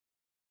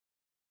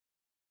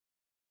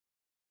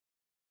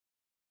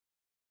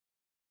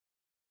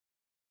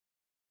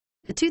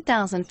The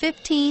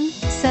 2015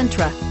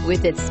 Sentra.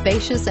 With its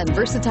spacious and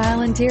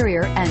versatile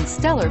interior and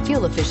stellar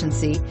fuel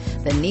efficiency,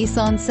 the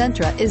Nissan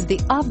Sentra is the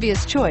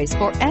obvious choice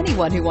for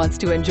anyone who wants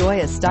to enjoy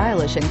a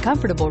stylish and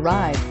comfortable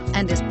ride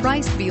and is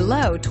priced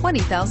below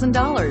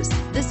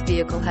 $20,000. This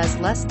vehicle has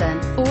less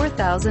than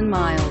 4,000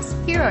 miles.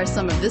 Here are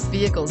some of this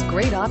vehicle's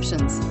great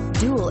options: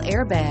 dual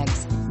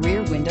airbags,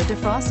 rear window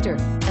defroster,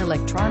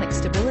 electronic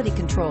stability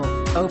control,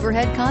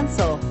 overhead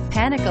console,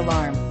 panic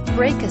alarm,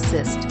 brake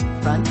assist,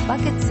 front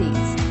bucket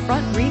seats,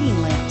 front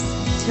reading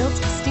lamps, tilt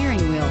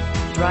steering wheel,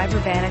 driver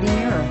vanity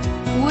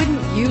mirror.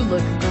 Wouldn't you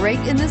look great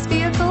in this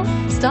vehicle?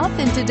 Stop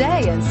in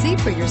today and see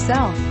for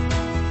yourself.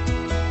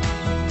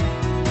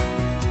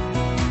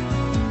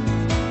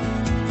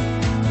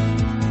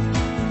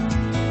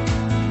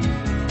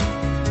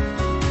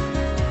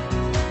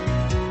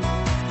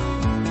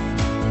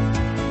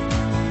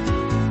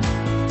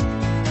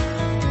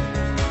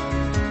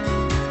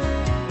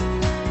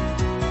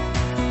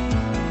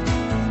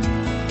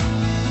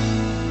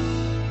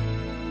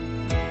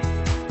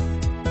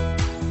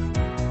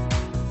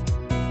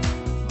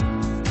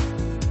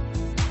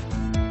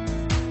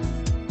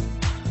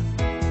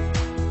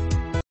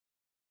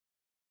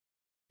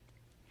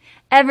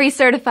 Every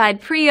certified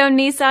pre-owned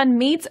Nissan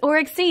meets or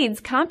exceeds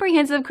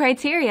comprehensive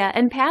criteria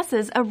and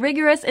passes a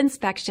rigorous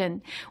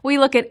inspection. We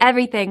look at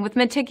everything with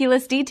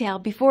meticulous detail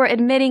before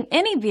admitting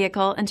any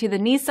vehicle into the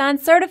Nissan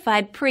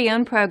Certified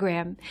Pre-Owned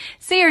program.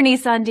 See your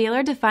Nissan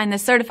dealer to find the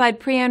certified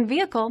pre-owned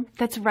vehicle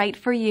that's right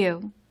for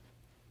you.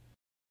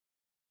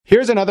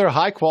 Here's another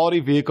high-quality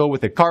vehicle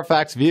with a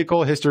Carfax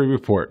Vehicle History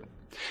Report.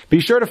 Be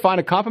sure to find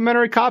a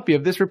complimentary copy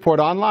of this report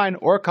online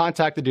or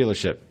contact the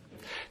dealership.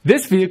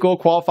 This vehicle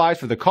qualifies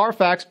for the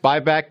Carfax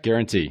Buyback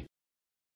Guarantee.